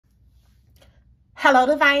Hello,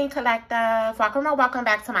 Divine Collective. Welcome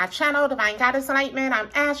back to my channel, Divine Goddess Enlightenment. I'm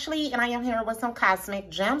Ashley, and I am here with some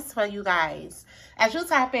cosmic gems for you guys. As you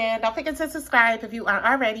tap in, don't forget to subscribe if you aren't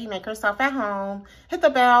already. Make yourself at home. Hit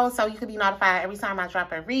the bell so you can be notified every time I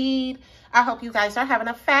drop a read. I hope you guys are having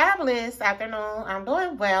a fabulous afternoon. I'm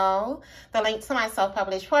doing well. The link to my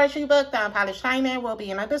self-published poetry book, The Unpolished Diamond, will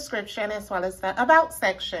be in the description as well as the About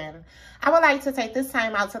section. I would like to take this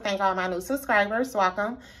time out to thank all my new subscribers.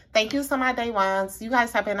 Welcome. Thank you to my day ones. You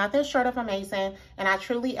guys have been nothing short of amazing, and I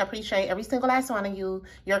truly appreciate every single last one of you.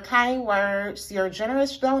 Your kind words, your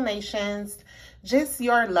generous donations, just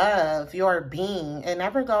your love, your being. It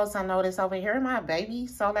never goes unnoticed over here, my baby.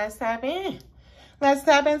 So let's tap in. Let's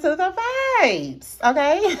tap into the vibes,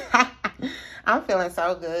 okay? I'm feeling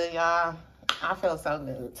so good, y'all. I feel so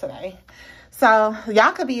good today. So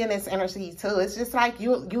y'all could be in this energy too. It's just like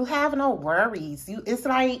you have no worries. It's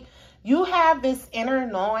like you have this inner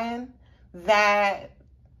knowing that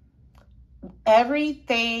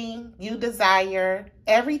everything you desire,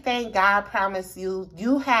 everything God promised you,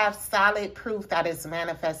 you have solid proof that it's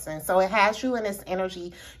manifesting. So it has you in this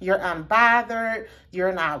energy. You're unbothered.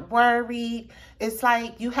 You're not worried. It's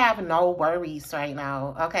like you have no worries right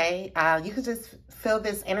now, okay? You could just feel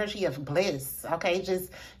this energy of bliss, okay?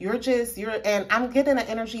 And I'm getting an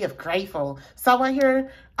energy of grateful. So when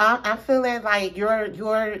I'm feeling like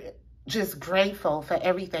you're just grateful for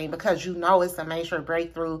everything because you know it's a major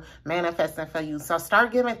breakthrough manifesting for you. So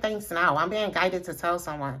start giving thanks now. I'm being guided to tell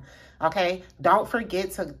someone, okay? Don't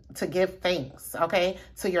forget to give thanks, okay?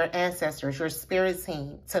 To your ancestors, your spirit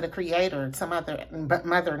team, to the creator, to Mother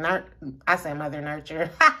Nature.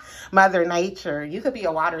 Mother Nature. You could be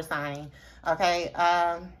a water sign, okay?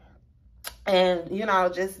 And, you know,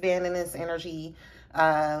 just being in this energy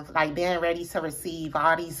of like being ready to receive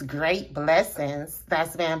all these great blessings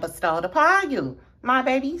that's been bestowed upon you, my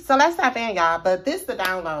baby. So let's tap in, y'all. But this the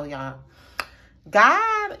download, y'all.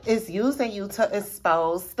 God is using you to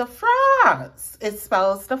expose the frauds,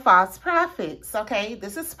 expose the false prophets, okay?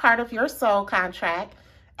 This is part of your soul contract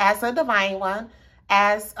as a divine one.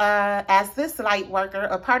 As this light worker,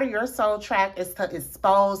 a part of your soul track is to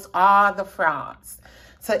expose all the frauds,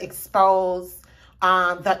 to expose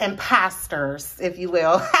the imposters, if you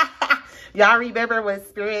will. Y'all remember when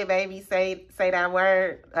Spirit made me say that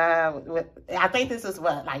word? I think this is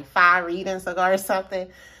what, like 5 readings ago or something.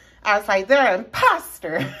 I was like, they're an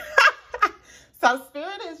imposter. So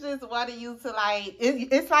Spirit is just wanting you to like,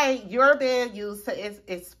 it's like you're being used to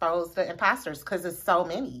expose the imposters because it's so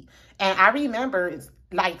many. And I remember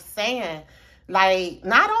like saying, like,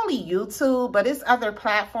 not only YouTube, but it's other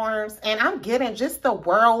platforms. And I'm getting just the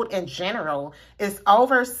world in general is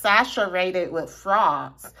oversaturated with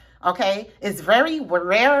frauds. Okay. It's very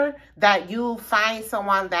rare that you find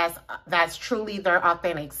someone that's truly their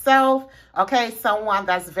authentic self. Okay. Someone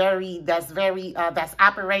that's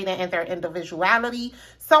operating in their individuality.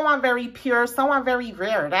 Someone very pure, someone very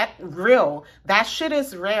rare. That shit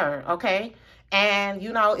is rare. Okay. And,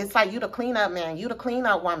 you know, it's like you the cleanup man, you the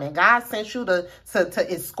cleanup woman. God sent you to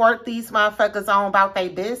escort these motherfuckers on about their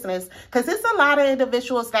business. Because it's a lot of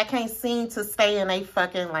individuals that can't seem to stay in a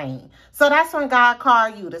fucking lane. So that's when God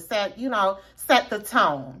called you to set the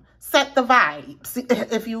tone, set the vibes,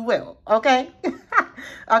 if you will. Okay?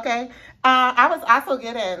 Okay? I was also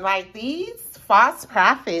getting, like, these false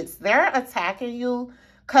prophets, they're attacking you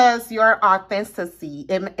because your authenticity,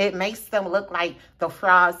 it makes them look like the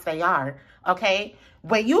frauds they are. Okay,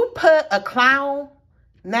 when you put a clown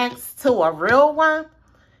next to a real one,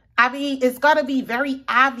 I mean, it's gonna be very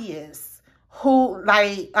obvious who's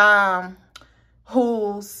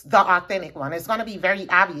the authentic one. It's gonna be very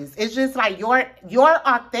obvious. It's just like your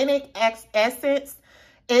authentic essence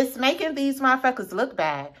is making these motherfuckers look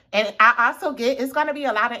bad. And I also get it's gonna be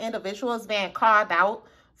a lot of individuals being called out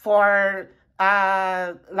for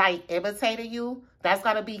like imitating you. That's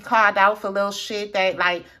going to be called out for little shit that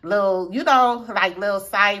like little, you know, like little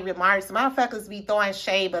side remarks. Motherfuckers be throwing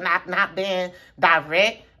shade but not being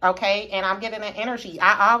direct, okay? And I'm getting an energy.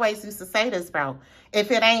 I always used to say this, bro.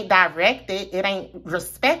 If it ain't directed, it ain't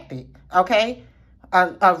respected, okay?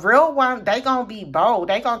 A real one, they going to be bold.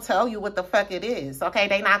 They going to tell you what the fuck it is, okay?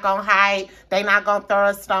 They not going to hide. They not going to throw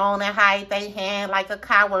a stone and hide their hand like a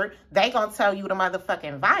coward. They going to tell you the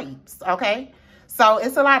motherfucking vibes, okay? So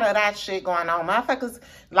it's a lot of that shit going on. Motherfuckers,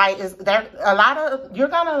 like, you're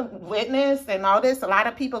going to witness and all this. A lot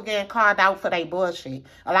of people getting called out for their bullshit.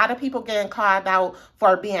 A lot of people getting called out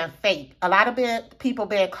for being fake. A lot of people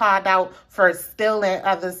being called out for stealing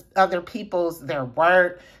other people's, their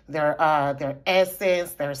work, their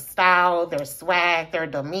essence, their style, their swag, their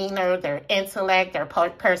demeanor, their intellect, their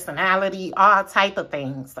personality, all type of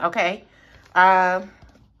things, okay? And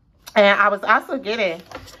I was also getting,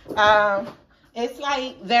 it's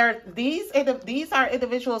like these are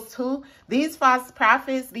individuals too. These false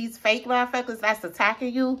prophets, these fake motherfuckers that's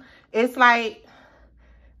attacking you. It's like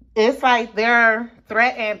they're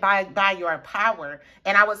threatened by your power.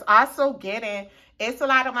 And I was also getting, it's a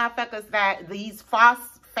lot of motherfuckers that these false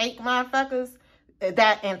fake motherfuckers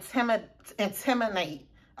that intimidate.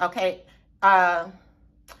 Okay,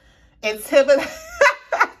 intimidate.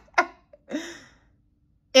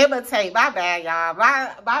 Imitate, my bad, y'all.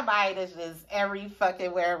 My mind is just every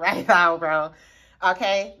fucking where right now, bro.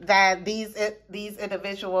 Okay, that these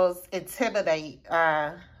individuals intimidate.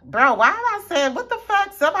 Bro, why am I saying what the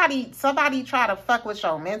fuck? Somebody try to fuck with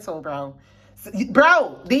your mental, bro.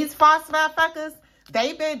 Bro, these false motherfuckers,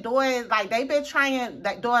 they've been doing like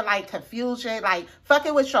confusion, like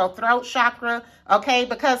fucking with your throat chakra, okay?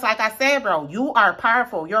 Because like I said, bro, you are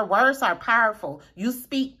powerful. Your words are powerful. You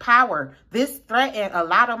speak power. This threatened a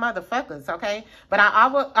lot of motherfuckers, okay? But I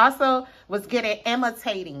also was getting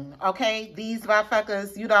imitating, okay? These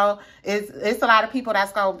motherfuckers, you know, it's a lot of people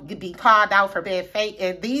that's going to be called out for being fake.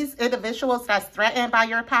 And these individuals that's threatened by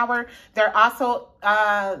your power, they're also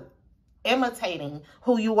imitating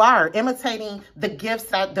who you are, imitating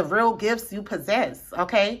the real gifts you possess,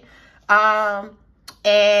 okay?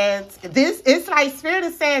 And this, it's like Spirit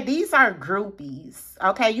is saying, these are groupies,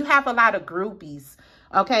 okay? You have a lot of groupies,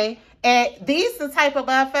 okay? And these the type of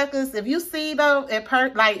motherfuckers, if you see them,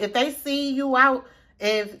 like if they see you out,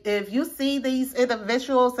 if you see these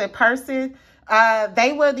individuals in person,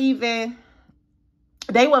 they would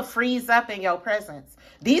freeze up in your presence.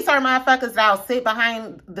 These are motherfuckers that'll sit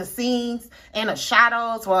behind the scenes in the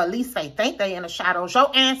shadows, or at least they think they in the shadows.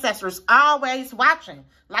 Your ancestors always watching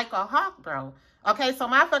like a hawk, bro. Okay, so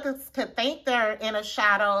motherfuckers could think they're in the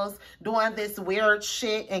shadows doing this weird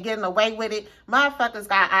shit and getting away with it. Motherfuckers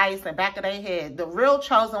got eyes in the back of their head. The real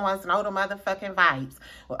chosen ones know the motherfucking vibes.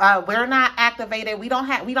 We're not activated. We don't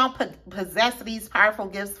possess these powerful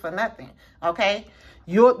gifts for nothing. Okay,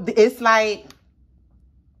 it's like.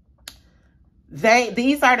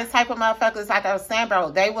 These are the type of motherfuckers, like I was saying,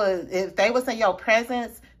 bro, if they was in your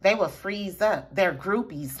presence, they would freeze up. They're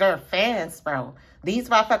groupies. They're fans, bro. These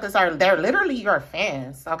motherfuckers they're literally your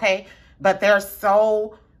fans, okay? But they're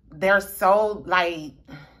so like,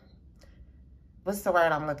 what's the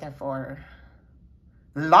word I'm looking for?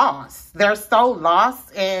 Lost. They're so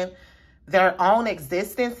lost in their own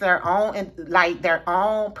existence, their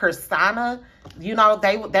own persona. You know,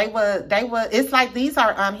 they would, it's like these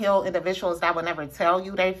are unhealed individuals that would never tell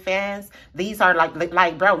you they're fans. These are like,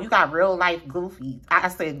 bro, you got real life goofies. I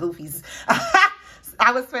said goofies.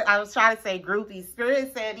 I was trying to say groupies.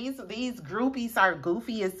 Spirit said these groupies are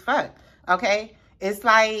goofy as fuck. Okay. It's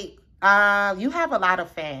like, you have a lot of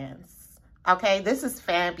fans. Okay. This is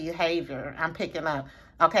fan behavior I'm picking up.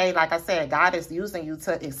 Okay, like I said, God is using you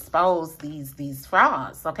to expose these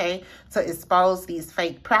frauds, okay? To expose these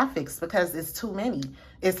fake prophets, because it's too many.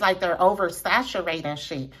 It's like they're oversaturating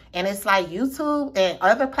shit. And it's like YouTube and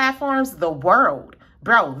other platforms, the world,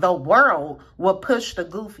 bro, the world will push the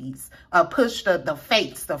goofies, push the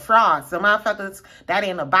fakes, the frauds, the motherfuckers that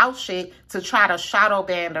ain't about shit to try to shadow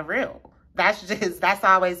ban the real. That's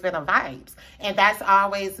always been a vibes. And that's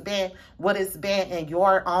always been what it's been in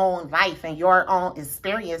your own life and your own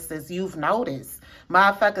experiences. You've noticed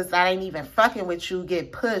motherfuckers that ain't even fucking with you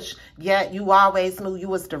get pushed, yet you always knew you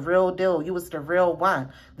was the real deal. You was the real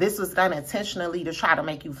one. This was done intentionally to try to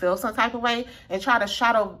make you feel some type of way and try to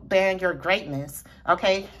shadow ban your greatness.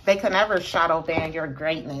 Okay? They can never shadow ban your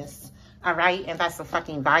greatness. All right? And that's the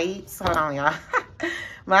fucking vibes. Hold on, y'all.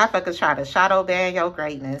 Motherfuckers try to shadow ban your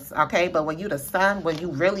greatness, okay? But when you the sun, when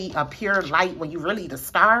you really a pure light, when you really the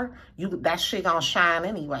star, that shit gonna shine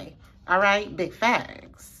anyway. All right? Big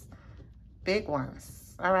facts. Big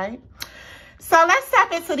ones. All right? So let's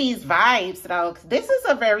tap into these vibes, though. This is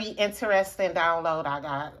a very interesting download I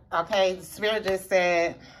got, okay? The Spirit just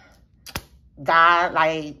said, God,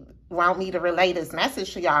 like, want me to relay this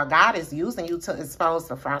message to y'all. God is using you to expose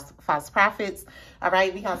the false prophets. All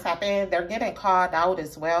right, we gonna tap in. They're getting called out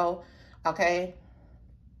as well. Okay,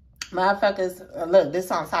 motherfuckers. Look, this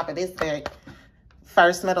on top of this deck.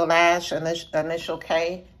 First, middle, last, initial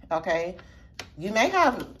K. Okay, you may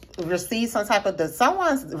have received some type of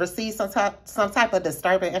someone's received some type of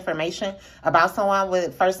disturbing information about someone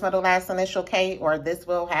with first, middle, last, initial K, or this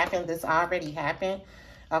will happen. This already happened.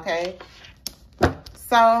 Okay.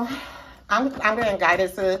 So I'm getting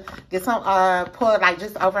guided to get some pull like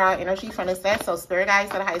just overall energy from this set. So Spirit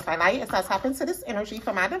guides to the highest light as I tap into this energy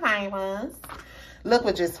for my divine ones. Look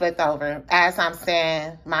what just flipped over as I'm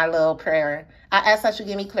saying my little prayer. I ask that you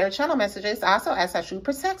give me clear channel messages. I also ask that you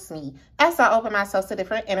protect me as I open myself to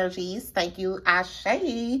different energies. Thank you, Ashe.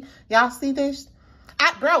 Y'all see this?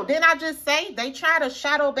 Bro, didn't I just say they try to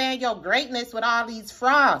shadow ban your greatness with all these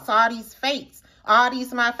frauds, all these fakes, all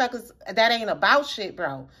these motherfuckers that ain't about shit,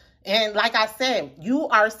 bro. And like I said, you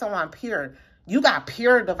are someone pure. You got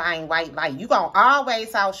pure divine white light. You gonna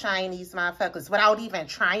always outshine these motherfuckers without even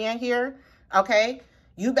trying here, okay?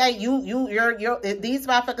 These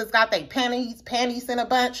motherfuckers got their panties in a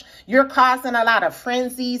bunch. You're causing a lot of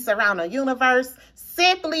frenzies around the universe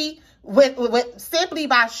simply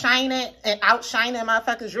by shining and outshining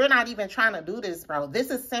motherfuckers. You're not even trying to do this, bro.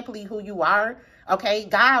 This is simply who you are, okay?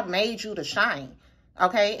 God made you to shine,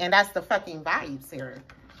 okay? And that's the fucking vibes here,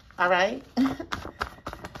 all right?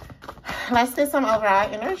 Let's get some overall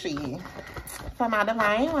energy for my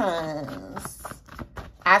divine ones.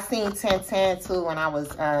 I seen 1010 too when I was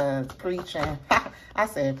preaching. I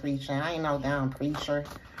said preaching. I ain't no damn preacher.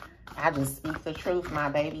 I just speak the truth, my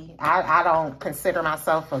baby. I don't consider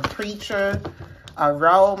myself a preacher, a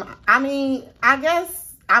role. I mean, I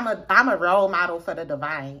guess I'm a role model for the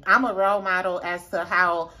divine. I'm a role model as to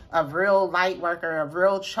how a real light worker, a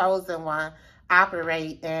real chosen one,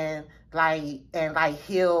 operate and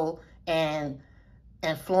heal and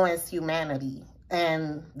influence humanity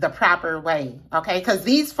in the proper way, okay? Because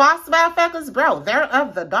these false motherfuckers, bro, they're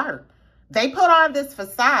of the dark. They put on this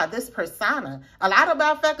facade, this persona. A lot of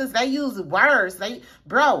motherfuckers, they use words.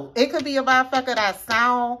 Bro, it could be a motherfucker that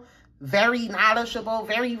sound very knowledgeable,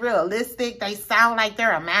 very realistic. They sound like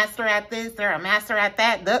they're a master at this, they're a master at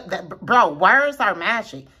that. Bro, words are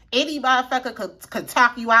magic. Any motherfucker could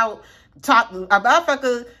talk you out.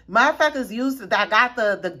 Motherfuckers use that got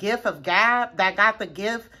the gift of gab, that got the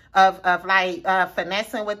gift of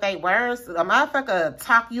finessing with their words. A motherfucker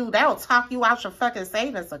they'll talk you out your fucking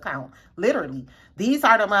savings account. Literally. These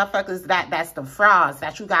are the motherfuckers that's the frauds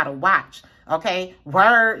that you gotta watch. Okay?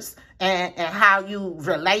 Words and how you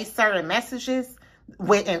relay certain messages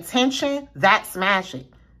with intention, that's magic.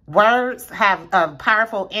 Words have a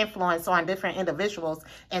powerful influence on different individuals.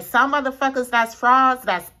 And some motherfuckers that's frauds,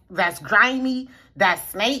 that's grimy, that's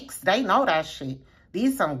snakes, they know that shit.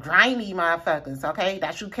 These some grimy motherfuckers, okay?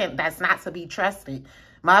 That's not to be trusted.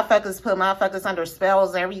 Motherfuckers put motherfuckers under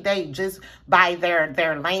spells every day just by their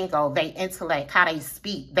lingo, their intellect, how they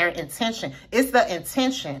speak, their intention. It's the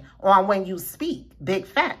intention on when you speak. Big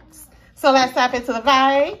facts. So let's tap into the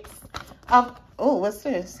vibes of, oh, what's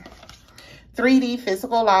this? 3D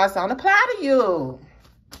physical laws don't apply to you.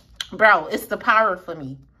 Bro, it's the power for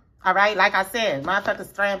me. All right? Like I said,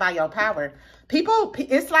 motherfuckers threatened by your power. People,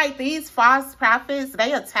 it's like these false prophets,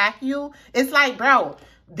 they attack you. It's like, bro,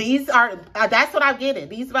 these are, that's what I get it.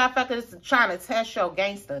 These motherfuckers trying to test your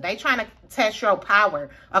gangster. They trying to test your power.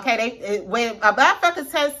 Okay? When a motherfucker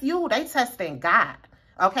tests you, they testing God.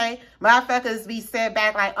 Okay? Motherfuckers be set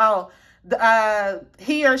back like, oh,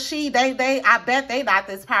 he or she, I bet they not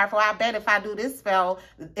this powerful. I bet if I do this spell,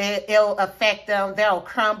 it'll affect them. They'll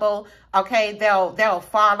crumble. Okay, they'll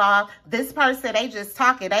fall off. This person, they just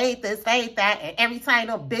talking. They ain't this, they ain't that. And every time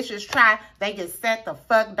them bitches try, they get set the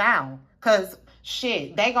fuck down. Cause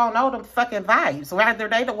shit, they gonna know them fucking vibes, whether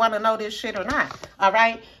they don't want to know this shit or not. All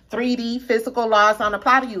right, 3D physical laws don't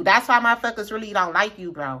apply to you. That's why motherfuckers really don't like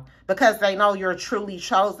you, bro. Because they know you're truly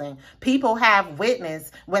chosen. People have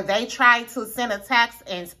witnessed when they try to send attacks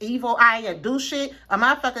and evil eye and do shit, a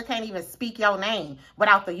motherfucker can't even speak your name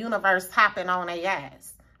without the universe hopping on their ass.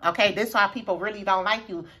 Okay, this is why people really don't like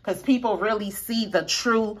you, because people really see the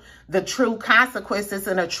true consequences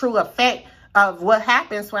and the true effect of what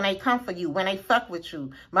happens when they come for you, when they fuck with you.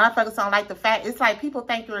 Motherfuckers don't like the fact. It's like people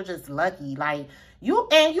think you're just lucky. Like, you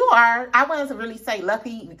are, I wouldn't really say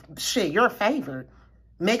lucky. Shit, you're favored.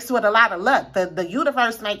 Mixed with a lot of luck. The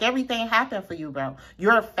universe make everything happen for you, bro.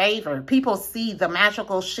 You're favored. People see the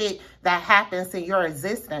magical shit that happens in your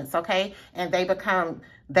existence, okay? And they become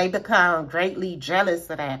greatly jealous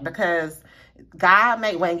of that, because God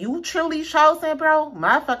made, when you truly chosen, bro,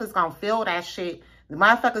 motherfuckers gonna feel that shit. The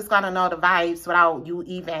motherfuckers gonna know the vibes without you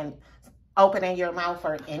even opening your mouth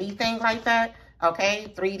or anything like that.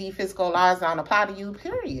 Okay, 3D physical laws don't apply to you,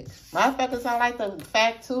 period. Motherfuckers don't like the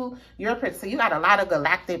fact too, you got a lot of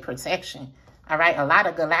galactic protection. All right, a lot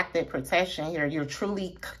of galactic protection here. You're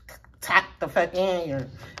truly tapped the fuck in here.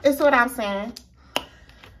 It's what I'm saying.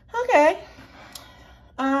 Okay.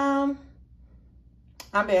 I'm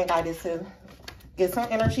being guided to get some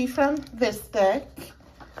energy from this deck.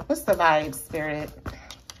 What's the vibe, Spirit?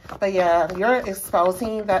 But yeah, you're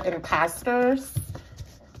exposing the imposters.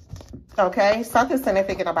 Okay, something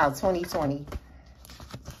significant about 2020.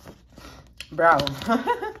 Bro.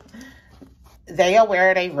 They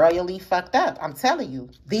aware they royally fucked up. I'm telling you.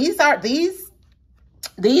 These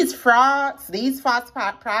frauds, these false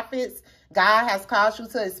prophets God has caused you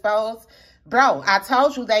to expose. Bro, I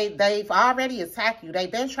told you they've already attacked you.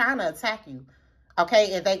 They've been trying to attack you.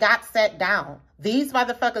 Okay, and they got set down. These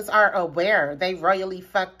motherfuckers are aware they royally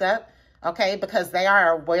fucked up. Okay, because they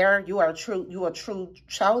are aware you are a true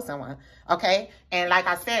chosen one. Okay, and like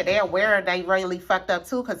I said, they're aware they royally fucked up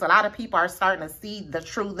too, because a lot of people are starting to see the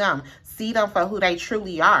true them, see them for who they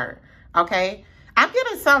truly are. Okay, I'm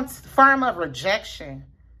getting some form of rejection.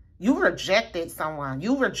 You rejected someone.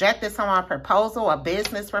 You rejected someone's proposal, a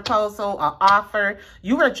business proposal, an offer.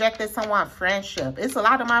 You rejected someone's friendship. It's a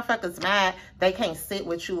lot of motherfuckers mad they can't sit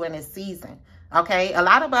with you in this season. Okay? A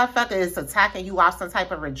lot of motherfuckers is attacking you off some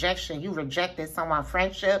type of rejection. You rejected someone's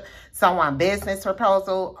friendship, someone's business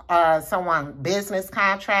proposal, someone's business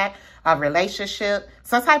contract, a relationship,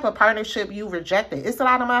 some type of partnership you rejected. It's a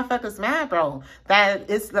lot of motherfuckers mad, bro.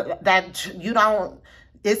 That you don't...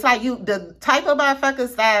 It's like the type of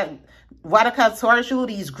motherfuckers that want to come towards you,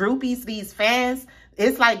 these groupies, these fans,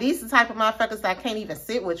 it's like these the type of motherfuckers that can't even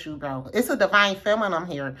sit with you, bro. It's a divine feminine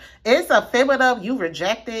here. It's a feminine you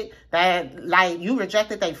rejected, that like you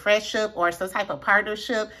rejected their friendship or some type of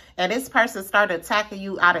partnership, and this person started attacking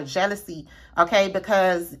you out of jealousy, okay?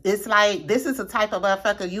 Because it's like this is the type of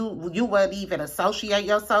motherfucker you wouldn't even associate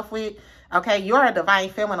yourself with. Okay, you're a divine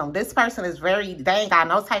feminine. This person is they ain't got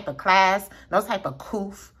no type of class, no type of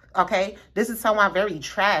coof, okay? This is someone very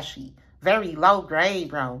trashy, very low grade,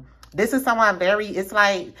 bro. This is someone it's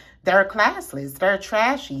like they're classless, they're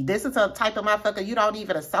trashy. This is a type of motherfucker you don't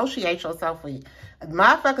even associate yourself with.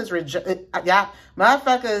 Motherfuckers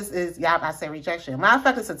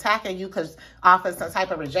Motherfuckers attacking you because offering some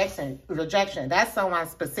type of rejection. That's someone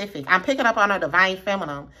specific. I'm picking up on a divine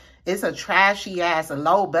feminine. It's a trashy ass, a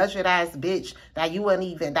low budget ass bitch that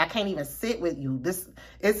that can't even sit with you.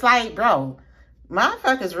 It's like, bro,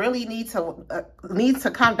 motherfuckers really need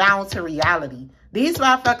to come down to reality. These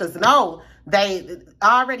motherfuckers know they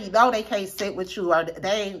already know they can't sit with you, or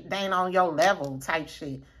they ain't on your level type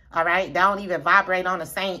shit. All right, they don't even vibrate on the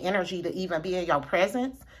same energy to even be in your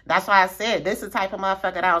presence. That's why I said this is the type of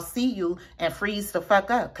motherfucker that'll see you and freeze the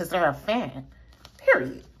fuck up because they're a fan.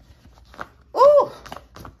 Period. Ooh.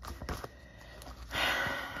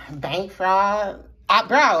 Bank fraud.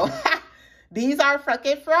 Bro, these are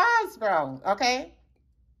fucking frauds, bro. Okay?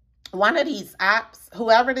 One of these ops,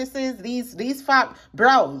 whoever this is, these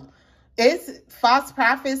bro, it's false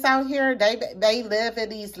prophets out here. They live in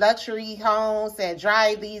these luxury homes and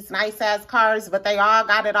drive these nice ass cars, but they all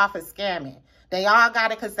got it off of scamming. They all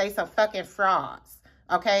got it because they some fucking frauds.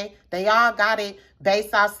 Okay? They all got it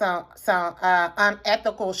based off some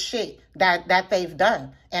unethical shit that they've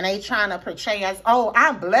done. And they trying to portray as, oh,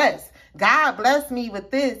 I'm blessed. God blessed me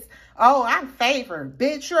with this. Oh, I'm favored.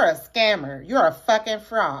 Bitch, you're a scammer. You're a fucking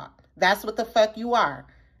fraud. That's what the fuck you are.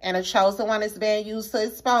 And the chosen one is being used to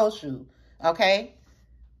expose you. Okay?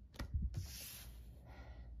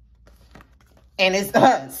 And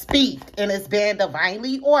it's speak. And it's been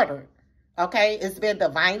divinely ordered. Okay? It's been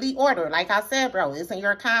divinely ordered. Like I said, bro, it's in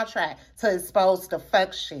your contract to expose the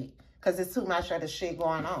fuck shit. Because it's too much of the shit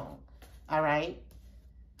going on. All right?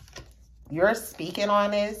 You're speaking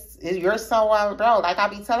on this. You're someone, bro, like I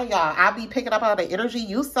be telling y'all, I be picking up all the energy.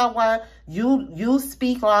 You someone, you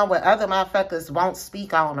speak on what other motherfuckers won't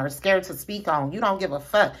speak on or scared to speak on. You don't give a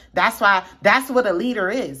fuck. That's what a leader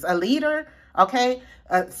is. A leader, okay?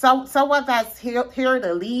 Someone that's here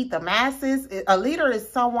to lead the masses. A leader is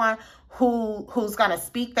someone who's going to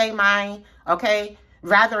speak their mind, okay?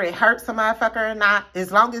 Rather it hurts a motherfucker or not. As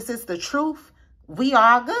long as it's the truth, we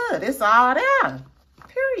all good. It's all there.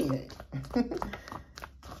 Period.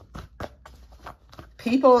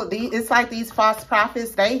 People, it's like these false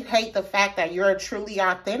prophets, they hate the fact that you're truly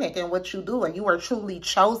authentic in what you do and you are truly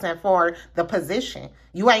chosen for the position.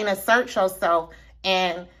 You ain't assert yourself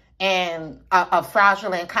in a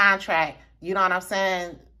fraudulent contract. You know what I'm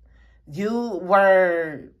saying? You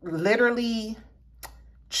were literally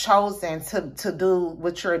chosen to do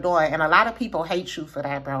what you're doing. And a lot of people hate you for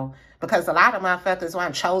that, bro. Because a lot of motherfuckers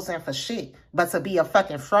weren't chosen for shit, but to be a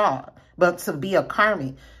fucking fraud, but to be a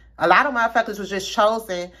karmic. A lot of motherfuckers was just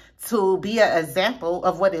chosen to be an example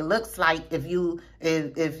of what it looks like if you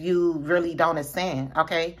really don't ascend,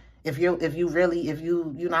 okay? If you really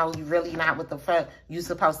not what the fuck you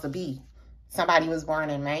supposed to be. Somebody was born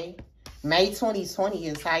in May. May 2020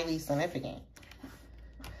 is highly significant.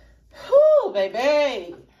 Whew,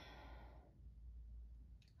 baby.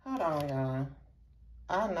 Hold on, y'all.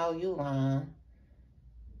 I know you lying.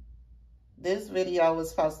 This video was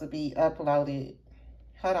supposed to be uploaded.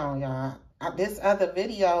 Hold on, y'all. This other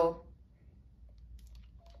video.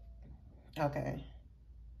 Okay.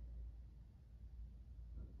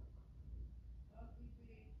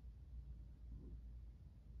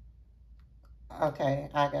 Okay,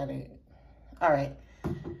 I got it. All right.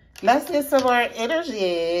 Let's get some more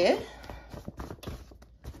energy.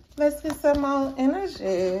 Let's get some more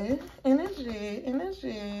energy.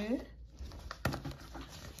 Energy.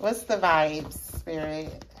 What's the vibes,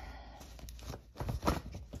 Spirit?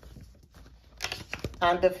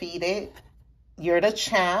 Undefeated. You're the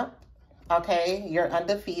champ. Okay, you're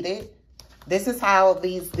undefeated. This is how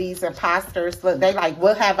these imposters look. They like,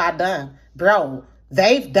 what have I done? Bro,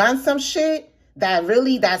 they've done some shit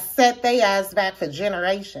that set their ass back for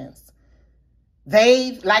generations.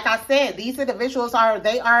 Like I said, these individuals are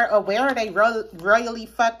aware they royally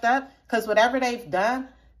fucked up, because whatever they've done,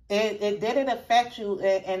 it didn't affect you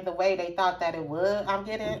in the way they thought that it would. I'm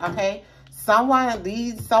getting, okay? Someone,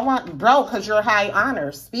 bro, because you're high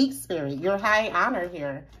honor. Speak, Spirit. You're high honor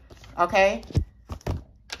here, okay?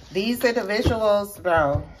 These individuals,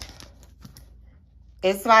 bro,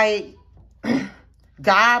 it's like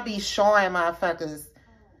God be showing motherfuckers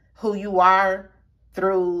who you are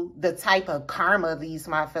through the type of karma these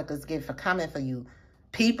motherfuckers get for coming for you.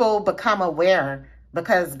 People become aware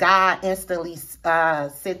because God instantly sit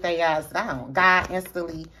their ass down. God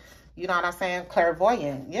instantly, you know what I'm saying?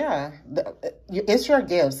 Clairvoyant. Yeah. It's your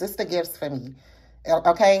gifts. It's the gifts for me.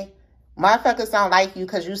 Okay? Motherfuckers don't like you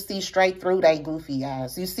because you see straight through they goofy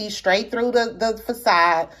ass. You see straight through the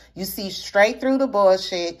facade. You see straight through the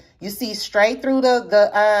bullshit. You see straight through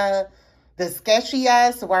the sketchy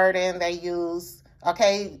ass wording they use.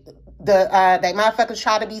 Okay? They motherfuckers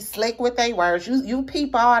try to be slick with their words. You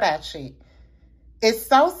peep all that shit. It's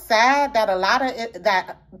so sad that a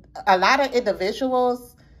lot of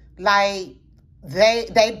individuals, like,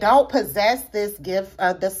 they don't possess this gift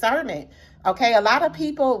of discernment. Okay, a lot of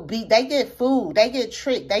people they get fooled, they get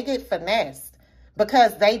tricked, they get finessed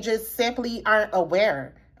because they just simply aren't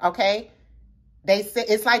aware. Okay,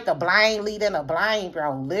 it's like the blind leading the blind,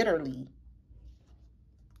 bro. Literally.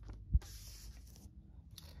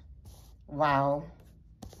 Wow.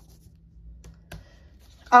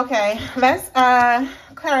 Okay, let's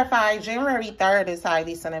clarify. January 3rd is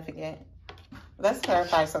highly significant. Let's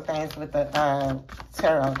clarify some things with the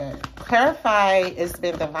tarot deck. Clarify, it's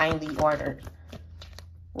been divinely ordered.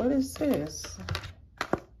 What is this?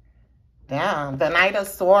 Damn, the Knight of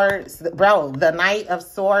Swords. Bro, the Knight of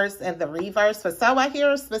Swords in the reverse. For someone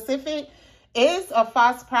here specific, is a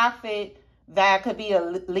false prophet that could be a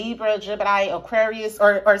Libra, Gemini, Aquarius,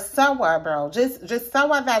 or someone, bro. Just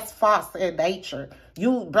someone that's false in nature.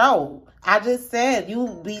 You, bro, I just said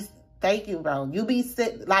thank you, bro. You be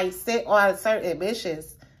sit on certain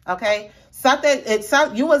missions, okay?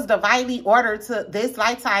 You was divinely ordered to this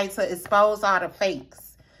lifetime to expose all the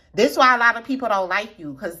fakes. This is why a lot of people don't like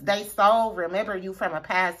you, because they so remember you from a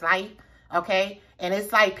past life, okay? And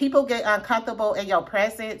it's like people get uncomfortable in your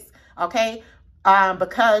presence, okay?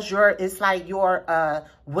 Because it's like you're a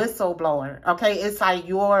whistleblower, okay? It's like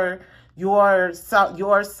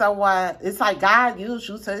it's like God used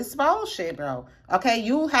you to expose shit, bro. Okay,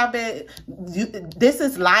 this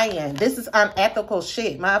is lying. This is unethical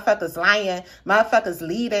shit. Motherfuckers lying. Motherfuckers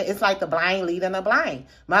leading. It's like the blind leading the blind.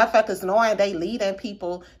 Motherfuckers knowing they leading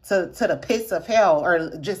people to the pits of hell,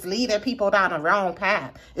 or just leading people down the wrong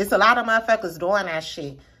path. It's a lot of motherfuckers doing that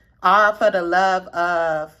shit. All for the love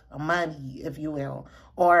of money, if you will,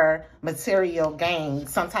 or material gain,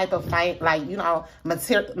 some type of fight, like, you know,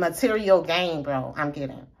 material gain, bro. I'm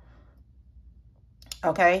getting.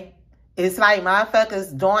 Okay? It's like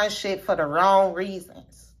motherfuckers doing shit for the wrong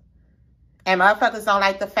reasons. And motherfuckers don't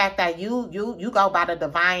like the fact that you go by the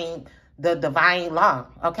divine law.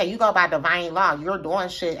 Okay? You go by divine law. You're doing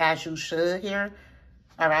shit as you should here.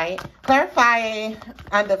 All right? Clarifying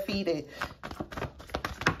undefeated.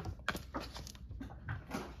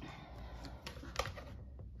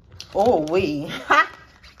 Oh,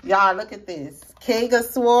 y'all, look at this. King of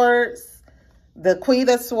Swords, the Queen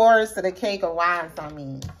of Swords to the King of Wands, I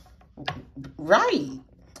mean. Right.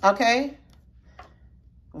 Okay.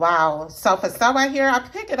 Wow. So for someone here, I'm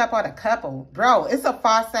picking up on a couple. Bro, it's a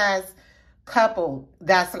false-ass couple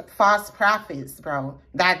that's false prophets, bro.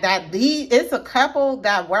 It's a couple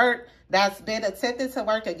that's been attempting to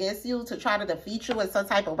work against you to try to defeat you in some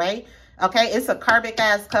type of way. Okay, it's a karmic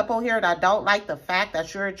ass couple here that don't like the fact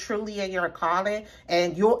that you're truly in your calling,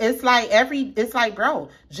 and it's like, bro,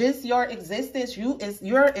 just your existence,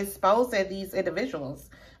 you're exposing these individuals.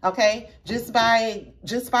 Okay, just by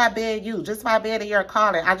being you, just by being in your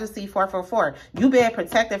calling. I just see 444. You being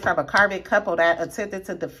protected from a karmic couple that attempted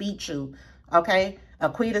to defeat you. Okay, A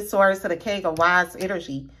Queen of Swords to the King of Wands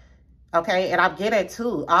energy. Okay, and I'm getting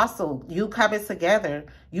too. Also, you coming together.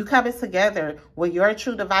 You coming together with your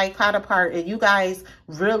true divine counterpart, and you guys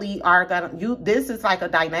really are gonna. This is like a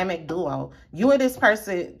dynamic duo. You and this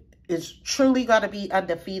person is truly gonna be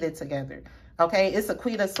undefeated together. Okay, it's a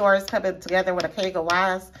Queen of Swords coming together with a King of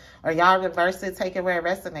Wands, or y'all reverse it, take it where it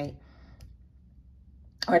resonates.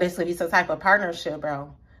 Or this would be some type of partnership,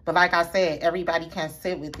 bro. But like I said, everybody can't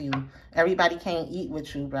sit with you. Everybody can't eat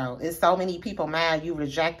with you, bro. It's so many people mad you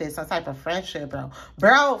rejected some type of friendship, bro.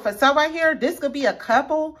 Bro, for someone here, this could be a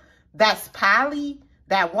couple that's poly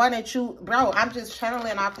that wanted you. Bro, I'm just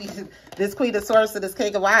channeling off this Queen of Swords to this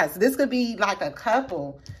King of Wands. This could be like a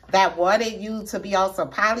couple that wanted you to be on some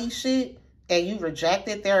poly shit and you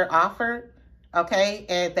rejected their offer, okay?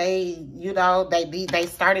 And they, you know, they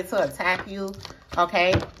started to attack you,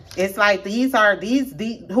 okay? It's like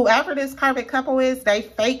whoever this karmic couple is, they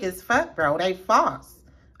fake as fuck, bro. They false,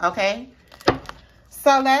 okay?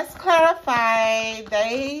 So let's clarify.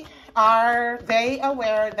 They aware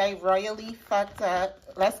they royally fucked up.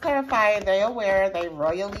 Let's clarify. They aware they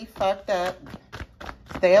royally fucked up.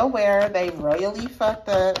 They aware they royally fucked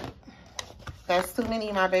up. That's too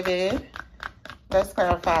many, my baby. Let's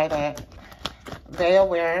clarify that. They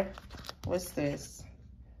aware. What's this?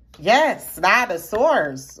 Yes, Nine of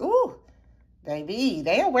Swords. Ooh, baby.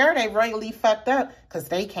 They aware they royally fucked up because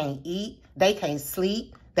they can't eat. They can't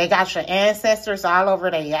sleep. They got your ancestors all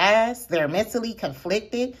over their ass. They're mentally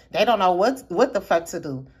conflicted. They don't know what the fuck to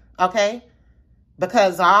do, okay?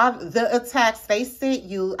 Because all the attacks they sent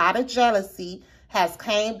you out of jealousy has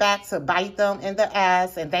came back to bite them in the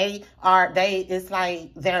ass, and it's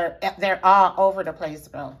like they're all over the place,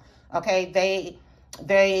 bro. Okay,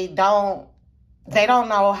 they don't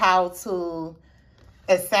know how to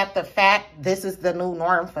accept the fact this is the new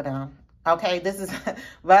norm for them. Okay, this is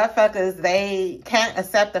motherfuckers. They can't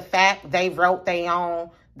accept the fact they wrote their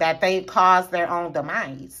own, that they caused their own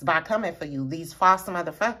demise by coming for you. These false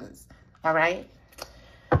motherfuckers. All right.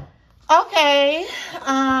 Okay.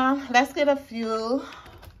 Let's get a few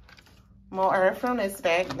more from this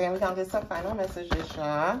deck. Then we're gonna get some final messages,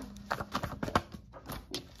 y'all.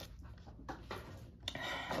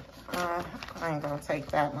 I ain't gonna take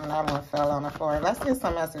that one. That one fell on the floor. Let's get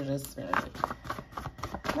some messages, Spirit.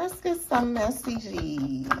 Let's get some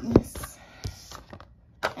messages.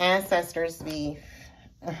 Ancestors beef.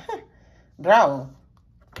 Bro,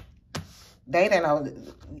 they didn't know.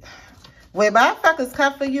 When motherfuckers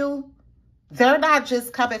come for you, they're not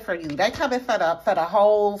just coming for you. They coming for the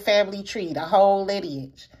whole family tree, the whole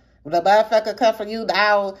lineage. When the motherfucker come for you,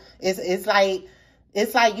 now it's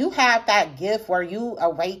like you have that gift where you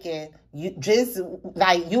awaken. You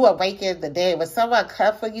awaken the dead. When someone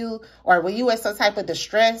come for you, or when you in some type of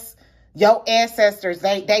distress, your ancestors,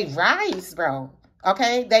 they rise, bro.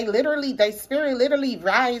 Okay? They spirit literally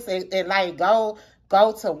rise and like go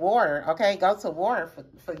to war. Okay? Go to war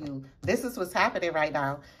for you. This is what's happening right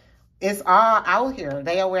now. It's all out here.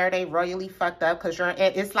 They aware they royally fucked up because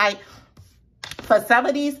it's like, for some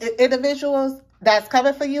of these individuals that's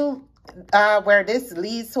coming for you, where this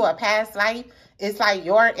leads to a past life, it's like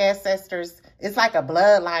your ancestors, it's like a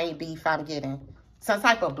bloodline beef I'm getting. Some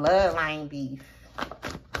type of bloodline beef.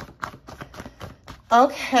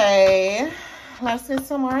 Okay. Let's get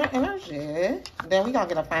some more energy. Then we're going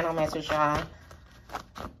to get a final message, y'all.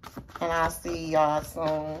 And I'll see y'all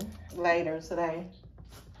soon. Later today.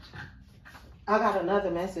 I got another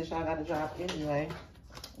message I got to drop anyway.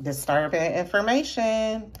 Disturbing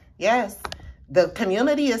information. Yes. The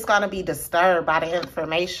community is going to be disturbed by the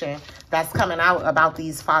information that's coming out about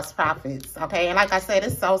these false prophets, okay? And like I said,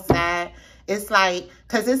 it's so sad. It's like,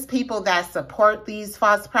 because it's people that support these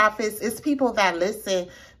false prophets. It's people that listen,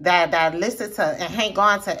 that listen to and hang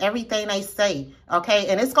on to everything they say, okay?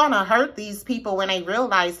 And it's going to hurt these people when they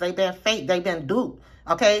realize they've been faked, they've been duped,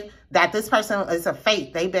 okay? That this person is a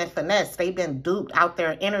fake. They've been finessed. They've been duped out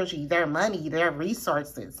their energy, their money, their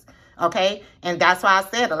resources. Okay, and that's why I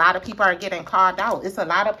said a lot of people are getting called out. It's a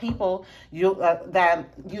lot of people that,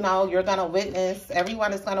 you know, you're going to witness.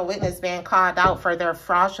 Everyone is going to witness being called out for their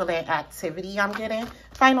fraudulent activity. I'm getting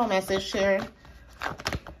final message here.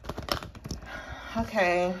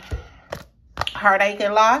 Okay. Heartache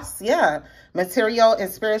and loss. Yeah. Material and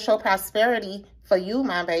spiritual prosperity for you,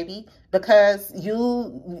 my baby, because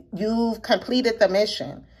you've completed the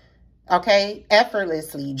mission. Okay,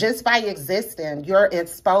 effortlessly, just by existing, you're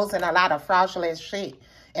exposing a lot of fraudulent shit.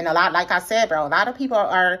 And a lot, like I said, bro, a lot of people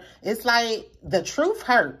it's like the truth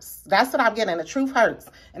hurts. That's what I'm getting. The truth hurts.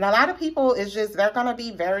 And a lot of people is just, they're going to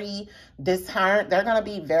be very disheartened. They're going to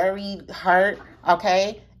be very hurt.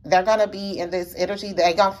 Okay. They're going to be in this energy.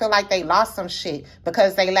 They're going to feel like they lost some shit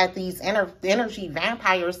because they let these energy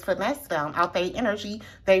vampires finesse them out their energy,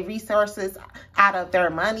 their resources, out of their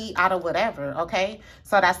money, out of whatever, okay?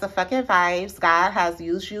 So that's the fucking vibes. God has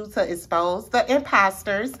used you to expose the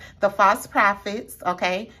imposters, the false prophets,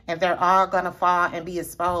 okay? And they're all going to fall and be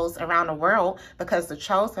exposed around the world because the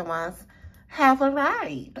chosen ones have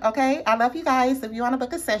arrived, okay? I love you guys. If you want to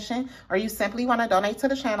book a session or you simply want to donate to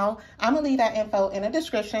the channel, I'm going to leave that info in the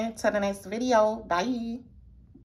description. To the next video. Bye.